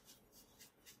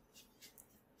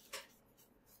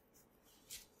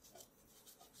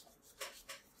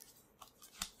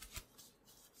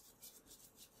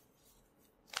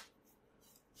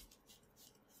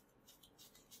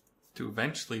 To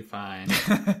eventually find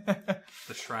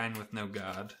the Shrine with No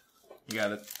God. You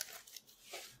got it.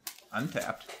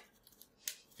 Untapped.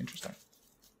 Interesting.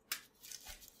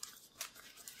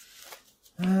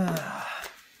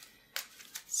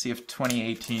 See if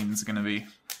 2018 is going to be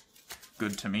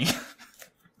good to me.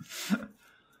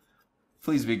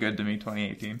 Please be good to me,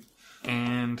 2018.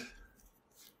 And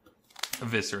a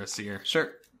Viscera Seer.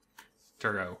 Sure.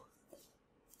 Turgo.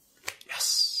 Yes.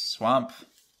 Swamp.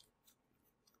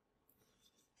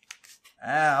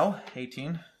 Ow.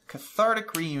 18.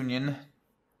 Cathartic Reunion.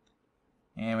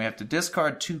 And we have to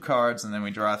discard 2 cards, and then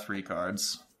we draw 3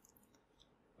 cards.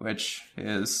 Which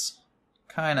is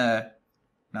kind of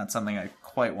not something I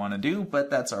quite want to do, but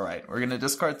that's alright. We're going to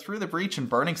discard Through the Breach and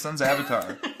Burning Sun's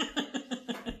Avatar.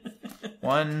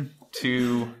 1,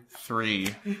 2,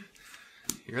 3. You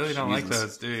really don't like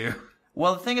those, do you?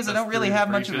 Well, the thing is, I don't really have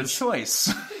much of a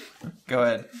choice. Go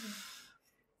ahead.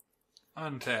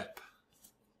 Untap.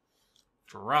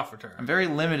 Draw for turn. I'm very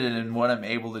limited in what I'm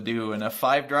able to do, and a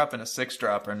 5-drop and a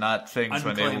 6-drop are not things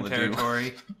I'm able to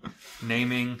territory. do.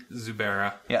 Naming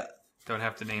Zubera. Yeah. Don't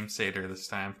have to name Satyr this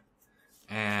time.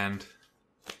 And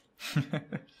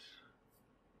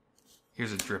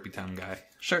here's a Drippy Tongue guy.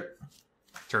 Sure.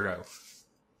 Turgo.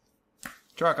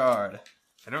 Draw card.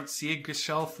 I don't see a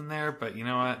Grishoalbrand in there, but you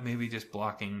know what? Maybe just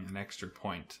blocking an extra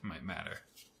point might matter.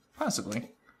 Possibly.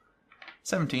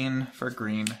 17 for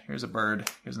green. Here's a bird.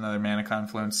 Here's another Mana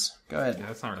Confluence. Go ahead. Yeah,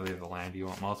 that's not really the land you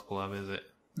want multiple of, is it?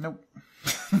 Nope.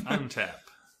 Untap.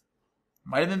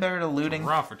 Might have been better to looting.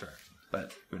 Draw for turn.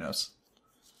 But who knows?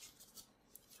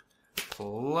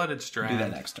 Flooded Strand. Do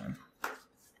that next turn.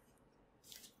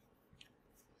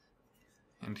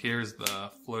 And here's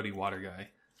the floaty water guy.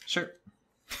 Sure.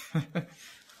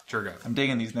 Turgo. I'm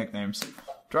digging these nicknames.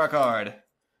 Draw a card.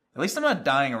 At least I'm not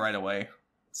dying right away.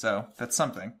 So, that's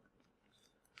something.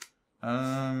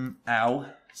 Ow.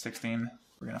 16.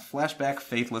 We're gonna flashback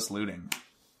Faithless Looting.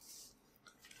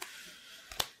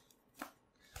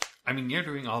 I mean, you're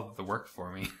doing all of the work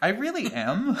for me. I really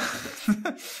am.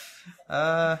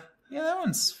 Yeah, that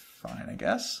one's fine, I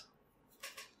guess.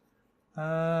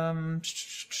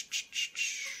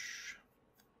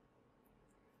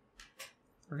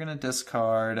 We're gonna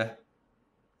discard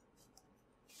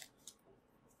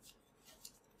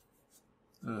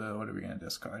What are we going to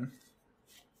discard?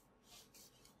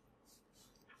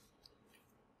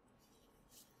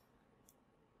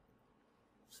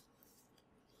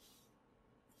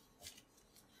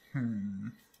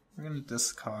 We're going to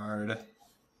discard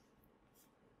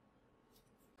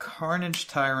Carnage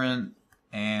Tyrant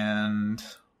and...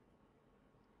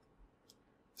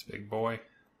 It's a big boy.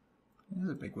 It is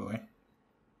a big boy.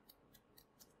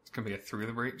 It's going to be a Through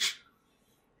the Breach.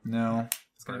 No,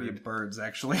 it's going to be birds,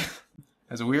 actually.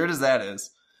 As weird as that is.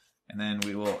 And then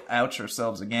we will ouch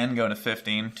ourselves again, going to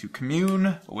 15 to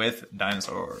commune with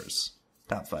dinosaurs.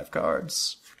 Top 5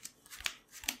 cards.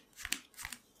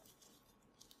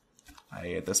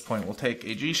 At this point, will take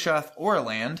a G-Shoth or a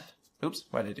land. Oops,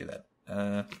 why did I do that?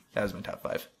 That was my top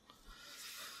 5.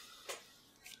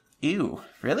 Ew,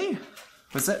 really?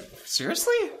 Was that...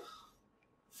 Seriously?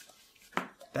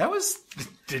 That was...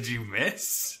 Did you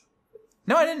miss?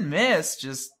 No, I didn't miss,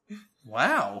 just...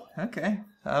 Wow, okay.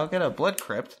 I'll get a Blood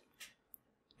Crypt.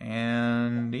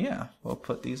 And, yeah, we'll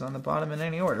put these on the bottom in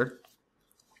any order.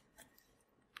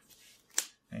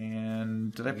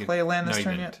 And, did I play a land this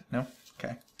turn yet? No?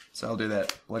 Okay. So I'll do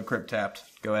that. Blood Crypt tapped.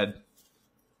 Go ahead.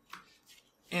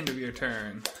 End of your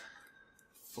turn.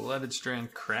 Flooded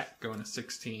Strand Crack going to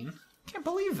 16. Can't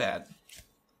believe that.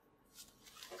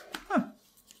 Huh.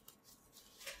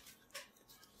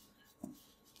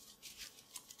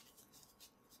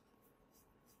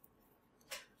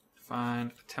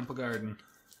 Find a Temple Garden.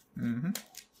 Mm-hmm.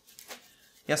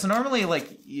 Yeah, so normally,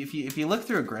 like, if you look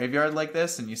through a graveyard like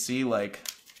this and you see, like,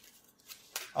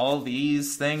 all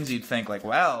these things, you'd think, like,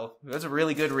 wow, that's a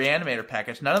really good Reanimator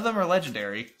package. None of them are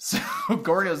legendary, so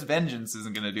Goryo's Vengeance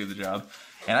isn't going to do the job.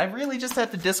 And I really just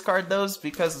had to discard those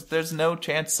because there's no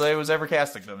chance I was ever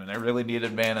casting them, and I really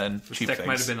needed mana and cheap things. The deck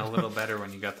might have been a little better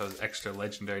when you got those extra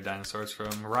legendary dinosaurs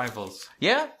from Rivals.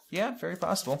 Yeah, very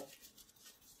possible.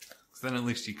 Because then at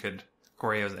least you could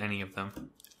Goryo's any of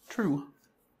them. True.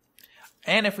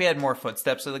 And if we had more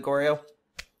Footsteps of the Goryo,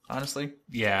 honestly.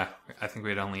 Yeah, I think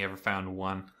we'd only ever found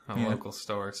one at a local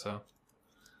store, so.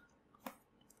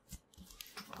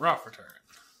 Draw for turn.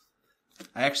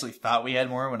 I actually thought we had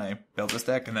more when I built this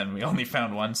deck, and then we only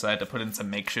found one, so I had to put in some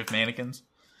makeshift mannequins.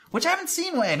 Which I haven't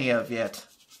seen any of yet.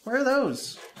 Where are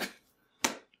those?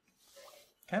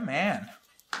 Come on.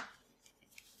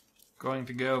 Going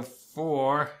to go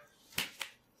for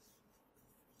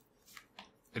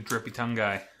a Drippy Tongue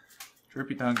guy.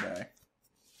 Drippy Tongue guy.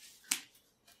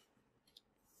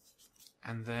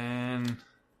 And then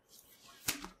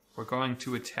we're going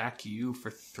to attack you for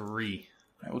 3.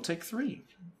 I will take 3.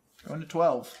 Going to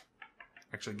 12.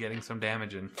 Actually getting some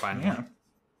damage in, finally. Yeah.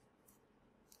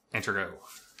 Enter go.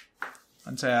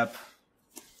 Untap.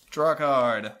 Draw a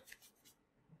card.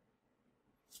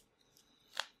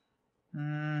 What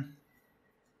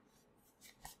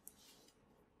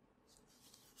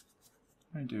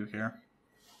do I do here?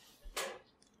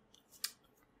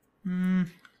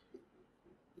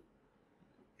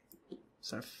 Is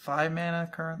there 5 mana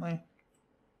currently?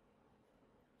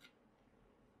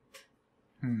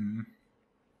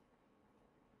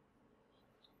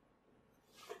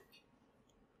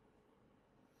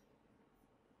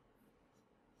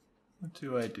 What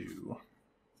do I do?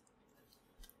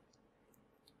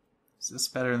 Is this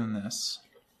better than this?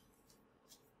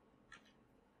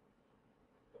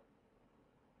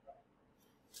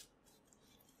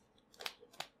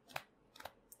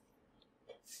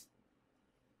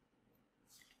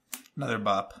 Another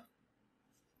bop.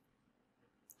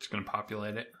 Just going to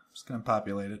populate it. Just going to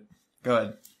populate it. Go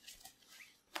ahead.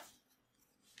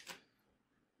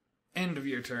 End of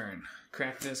your turn.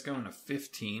 Crack this going to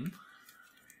 15.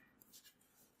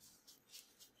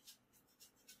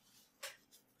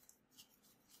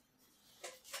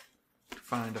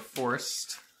 Find a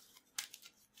forest.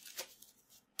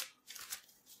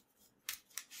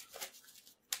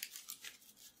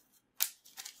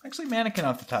 Actually, mannequin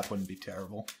off the top wouldn't be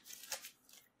terrible.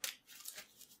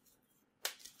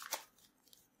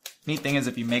 Neat thing is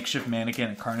if you makeshift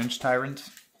mannequin a Carnage Tyrant,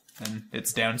 then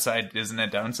its downside isn't a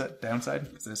downside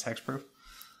because it's hexproof.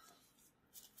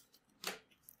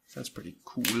 So that's pretty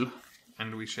cool.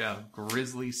 And we shall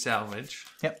Grizzly Salvage.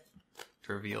 Yep.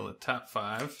 To reveal the top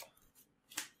 5.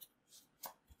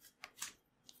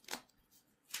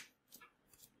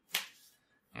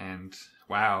 And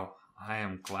wow, I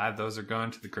am glad those are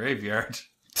going to the graveyard.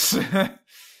 Take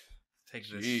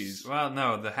this. Jeez. Well,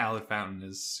 no, the Hallowed Fountain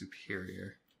is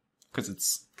superior. Because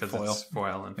it's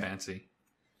foil and fancy.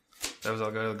 That was all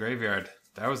go to the graveyard.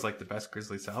 That was like the best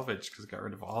Grizzly Salvage because it got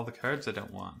rid of all the cards I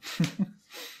don't want.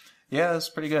 Yeah, that's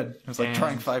pretty good. It was like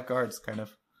drawing 5 cards, kind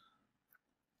of.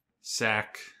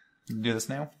 Sack. You can do this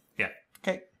now? Yeah.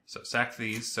 Okay. So sack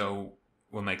these, so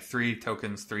we'll make 3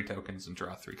 tokens, and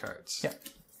draw 3 cards. Yeah.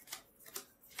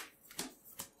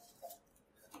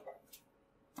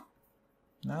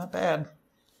 Not bad.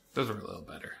 Those were a little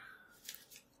better.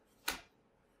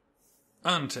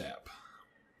 Untap.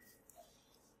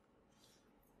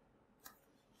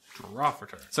 Draw for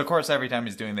turn. So, of course, every time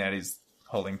he's doing that, he's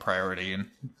holding priority and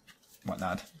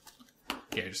whatnot.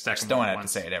 Yeah, just stack them don't all have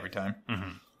once. to say it every time.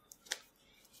 Mm-hmm.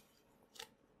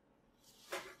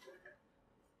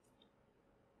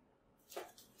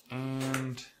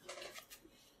 And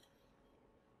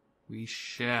we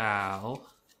shall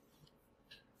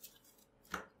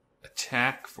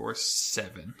attack for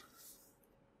 7.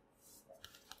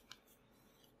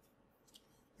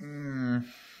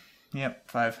 Yep,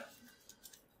 5.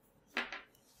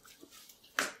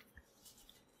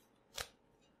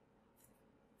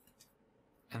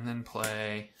 And then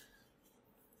play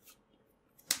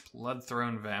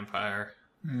Bloodthrone Vampire.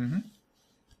 Mm-hmm.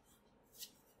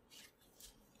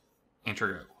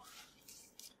 Enter go.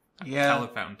 Yeah.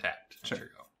 Talent Fountain tapped. Sure.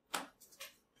 Enter go.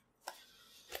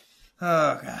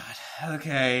 Oh, God.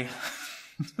 Okay.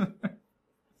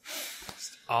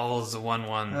 All the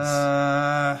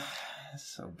 1/1s.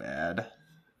 So bad.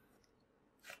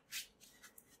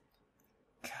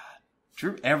 God.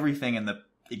 Drew everything in the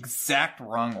exact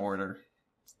wrong order.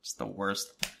 Just the worst.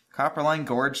 Copperline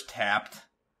Gorge tapped.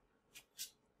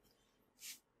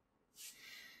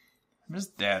 I'm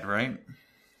just dead, right?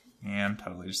 Yeah, I'm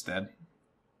totally just dead.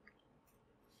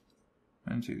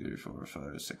 1, 2, 3, 4,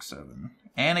 5, 6, 7.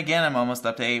 And again, I'm almost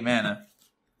up to 8 mana.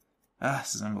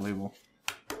 This is unbelievable.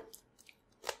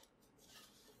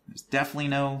 There's definitely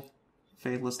no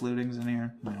Faithless Lootings in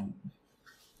here. No.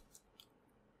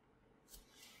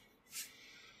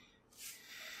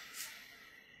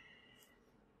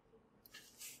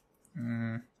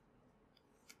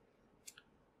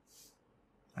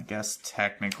 I guess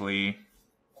technically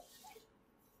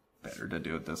better to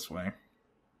do it this way.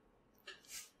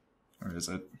 Or is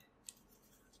it?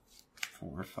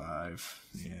 4, 5.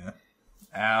 Yeah.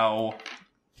 Ow.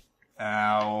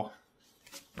 Ow.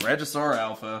 Regisaur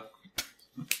Alpha.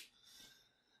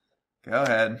 Go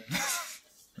ahead.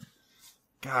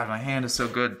 God, my hand is so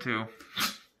good too.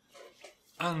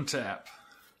 Untap.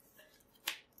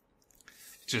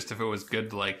 Just if it was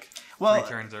good, like 3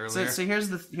 turns earlier. So here's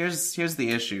the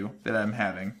issue that I'm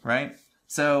having, right?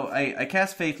 So I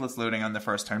cast Faithless Looting on the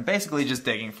first turn, basically just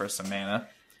digging for some mana.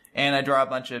 And I draw a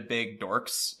bunch of big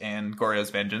dorks and Goryo's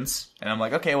Vengeance. And I'm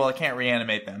like, okay, well, I can't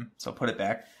reanimate them, so I'll put it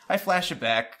back. I flash it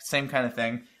back, same kind of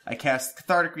thing. I cast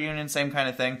Cathartic Reunion, same kind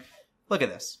of thing. Look at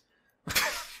this.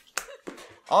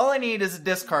 All I need is a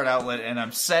discard outlet, and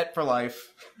I'm set for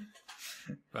life.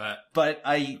 But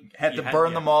I had to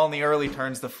burn them all in the early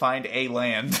turns to find a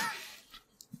land.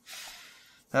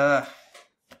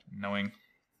 Annoying.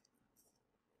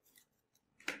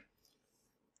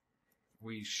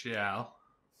 We shall.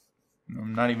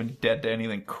 I'm not even dead to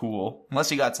anything cool.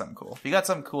 Unless you got something cool. If you got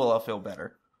something cool, I'll feel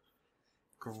better.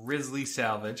 Grizzly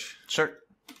Salvage. Sure.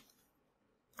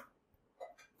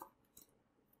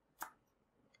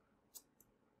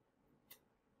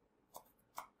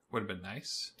 Would have been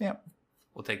nice. Yep.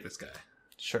 We'll take this guy.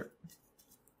 Sure.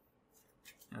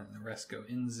 And the rest go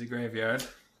in the graveyard.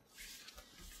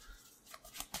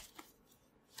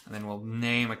 And then we'll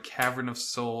name a Cavern of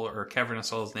Soul, or Cavern of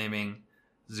Souls naming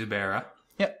Zubera.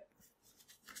 Yep.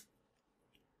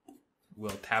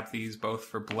 We'll tap these both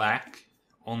for black.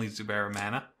 Only Zubera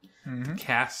mana. Mm-hmm.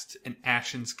 Cast an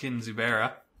Ashen Skin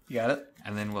Zubera. You got it?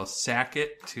 And then we'll sack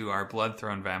it to our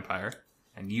Bloodthrone Vampire.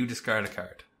 And you discard a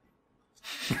card.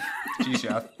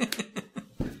 G-Shot.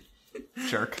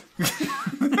 Jerk.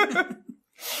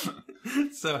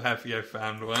 So happy I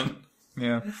found one.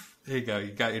 Yeah. There you go.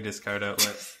 You got your discard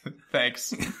outlet.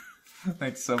 Thanks.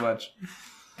 Thanks so much.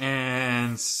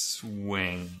 And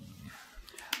swing.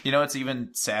 You know what's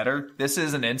even sadder? This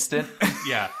is an instant.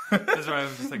 Yeah. That's why I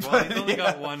was just like, well, he's only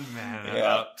got 1 mana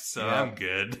up, so I'm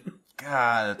good.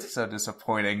 God, that's so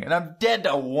disappointing. And I'm dead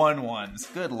to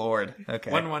 1/1s. Good lord.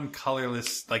 Okay. 1/1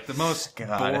 colorless, like the most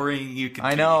boring you could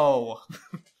I know.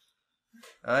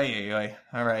 Ay.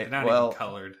 All right. They're not even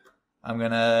colored. I'm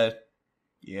gonna,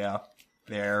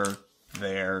 there,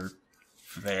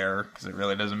 because it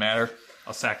really doesn't matter.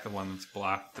 I'll sack the one that's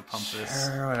blocked to pump this.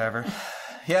 Sure, whatever.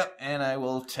 Yep, and I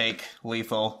will take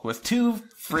lethal with 2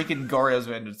 freaking Goryo's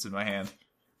Vengeance in my hand.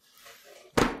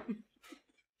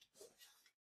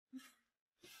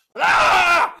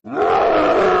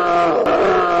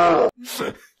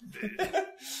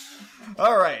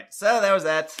 All right, so that was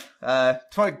that.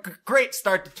 Great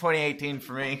start to 2018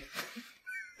 for me.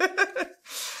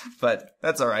 But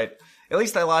that's all right. At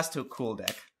least I lost to a cool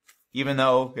deck. even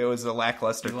though it was a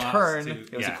lackluster turn,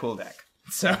 it was a cool deck.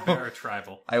 So Zubera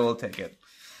tribal. I will take it.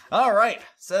 All right,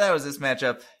 so that was this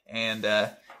matchup, and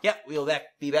yeah, we'll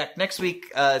be back next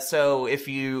week. So if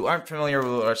you aren't familiar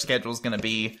with what our schedule is going to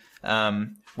be,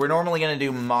 we're normally going to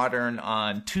do Modern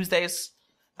on Tuesdays.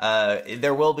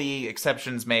 There will be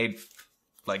exceptions made,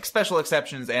 like special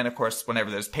exceptions, and of course,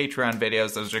 whenever there's Patreon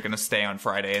videos, those are going to stay on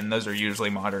Friday, and those are usually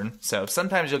Modern. So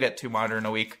sometimes you'll get 2 Modern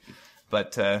a week,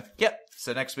 but yeah.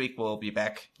 So next week we'll be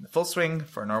back in the full swing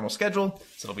for a normal schedule.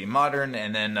 So it'll be Modern,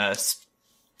 and then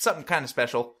something kind of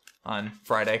special on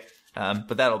Friday.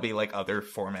 But that'll be like other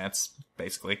formats,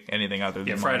 basically. Anything other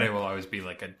than Friday Modern. will always be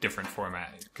like a different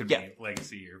format. It could be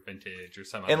Legacy or Vintage or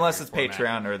some other unless it's format.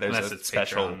 Patreon or there's a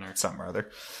special or something or other.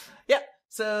 Yeah,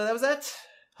 so that was that.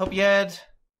 Hope you had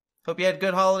a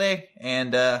good holiday,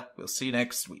 and we'll see you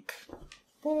next week.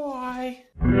 Bye.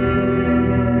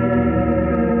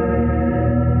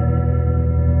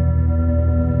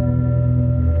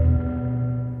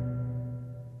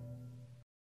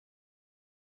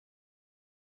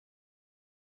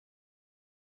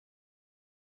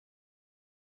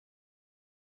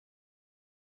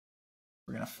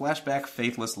 We're going to flashback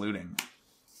Faithless Looting.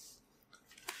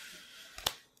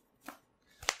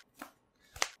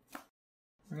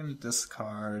 We're going to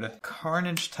discard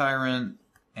Carnage Tyrant,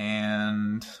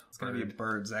 and it's going to be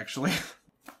birds, actually.